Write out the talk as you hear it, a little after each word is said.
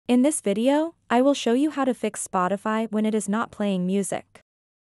In this video, I will show you how to fix Spotify when it is not playing music.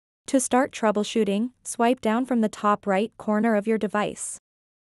 To start troubleshooting, swipe down from the top right corner of your device.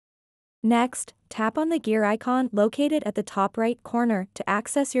 Next, tap on the gear icon located at the top right corner to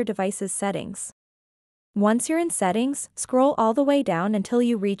access your device's settings. Once you're in settings, scroll all the way down until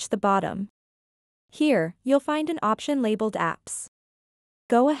you reach the bottom. Here, you'll find an option labeled Apps.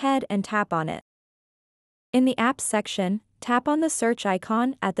 Go ahead and tap on it. In the Apps section, tap on the search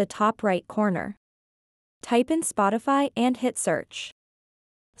icon at the top right corner. Type in Spotify and hit search.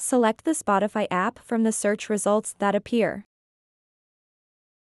 Select the Spotify app from the search results that appear.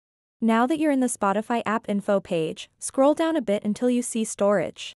 Now that you're in the Spotify app info page, scroll down a bit until you see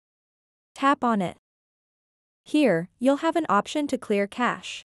Storage. Tap on it. Here, you'll have an option to clear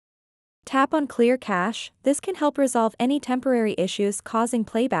cache. Tap on Clear Cache. This can help resolve any temporary issues causing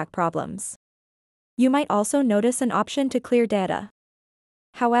playback problems. You might also notice an option to clear data.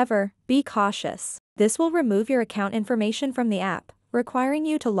 However, be cautious. This will remove your account information from the app, requiring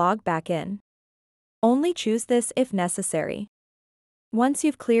you to log back in. Only choose this if necessary. Once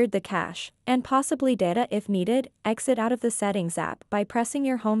you've cleared the cache, and possibly data if needed, exit out of the Settings app by pressing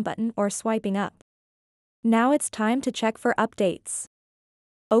your home button or swiping up. Now it's time to check for updates.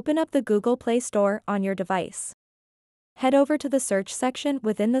 Open up the Google Play Store on your device. Head over to the search section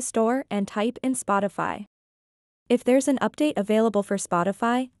within the store and type in Spotify. If there's an update available for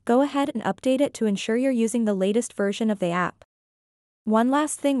Spotify, go ahead and update it to ensure you're using the latest version of the app. One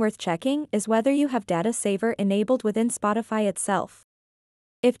last thing worth checking is whether you have Data Saver enabled within Spotify itself.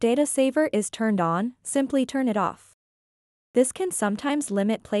 If Data Saver is turned on, simply turn it off. This can sometimes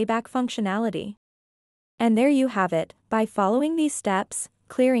limit playback functionality. And there you have it. By following these steps,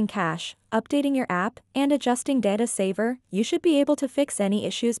 clearing cache, updating your app, and adjusting Data Saver, you should be able to fix any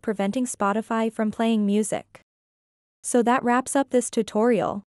issues preventing Spotify from playing music. So that wraps up this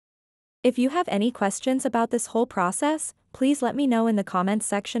tutorial. If you have any questions about this whole process, please let me know in the comments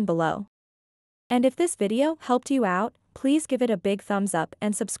section below. And if this video helped you out, please give it a big thumbs up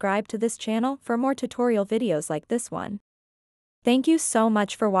and subscribe to this channel for more tutorial videos like this one. Thank you so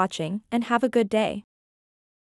much for watching and have a good day.